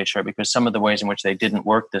the WHO, because some of the ways in which they didn't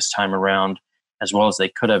work this time around as well as they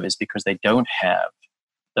could have is because they don't have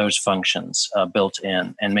those functions built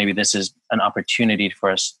in. And maybe this is an opportunity for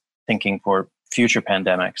us thinking for future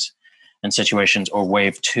pandemics and situations, or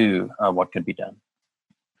wave two, what could be done.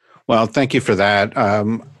 Well, thank you for that.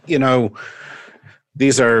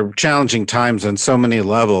 These are challenging times on so many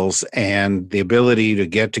levels, and the ability to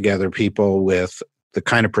get together people with the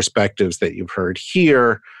kind of perspectives that you've heard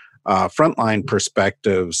here, frontline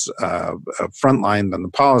perspectives, frontline on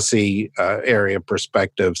the policy area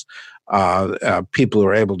perspectives, people who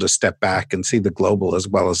are able to step back and see the global as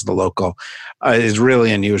well as the local, is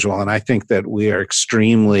really unusual. And I think that we are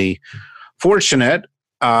extremely fortunate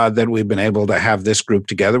that we've been able to have this group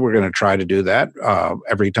together. We're going to try to do that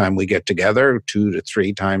every time we get together, 2 to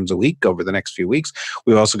 3 times a week over the next few weeks.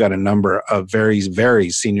 We've also got a number of very,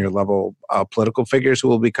 very senior level political figures who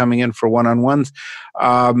will be coming in for one-on-ones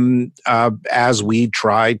as we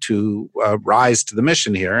try to rise to the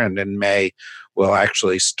mission here. And in May, we'll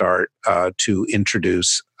actually start to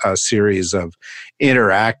introduce a series of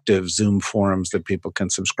interactive Zoom forums that people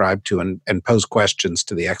can subscribe to and pose questions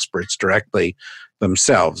to the experts directly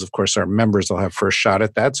themselves. Of course, our members will have first shot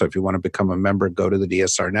at that. So if you want to become a member, go to the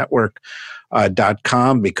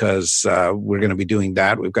dsrnetwork.com, because we're going to be doing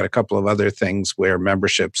that. We've got a couple of other things where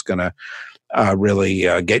membership's going to really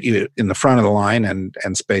get you in the front of the line, and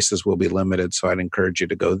spaces will be limited. So I'd encourage you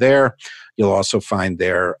to go there. You'll also find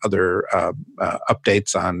there other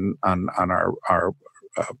updates on our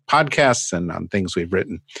podcasts and on things we've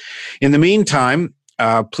written. In the meantime,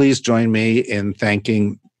 please join me in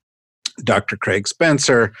thanking Dr. Craig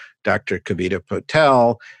Spencer, Dr. Kavita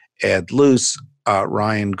Patel, Ed Luce,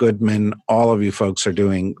 Ryan Goodman. All of you folks are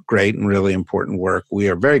doing great and really important work. We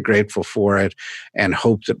are very grateful for it and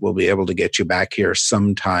hope that we'll be able to get you back here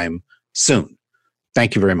sometime soon.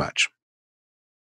 Thank you very much.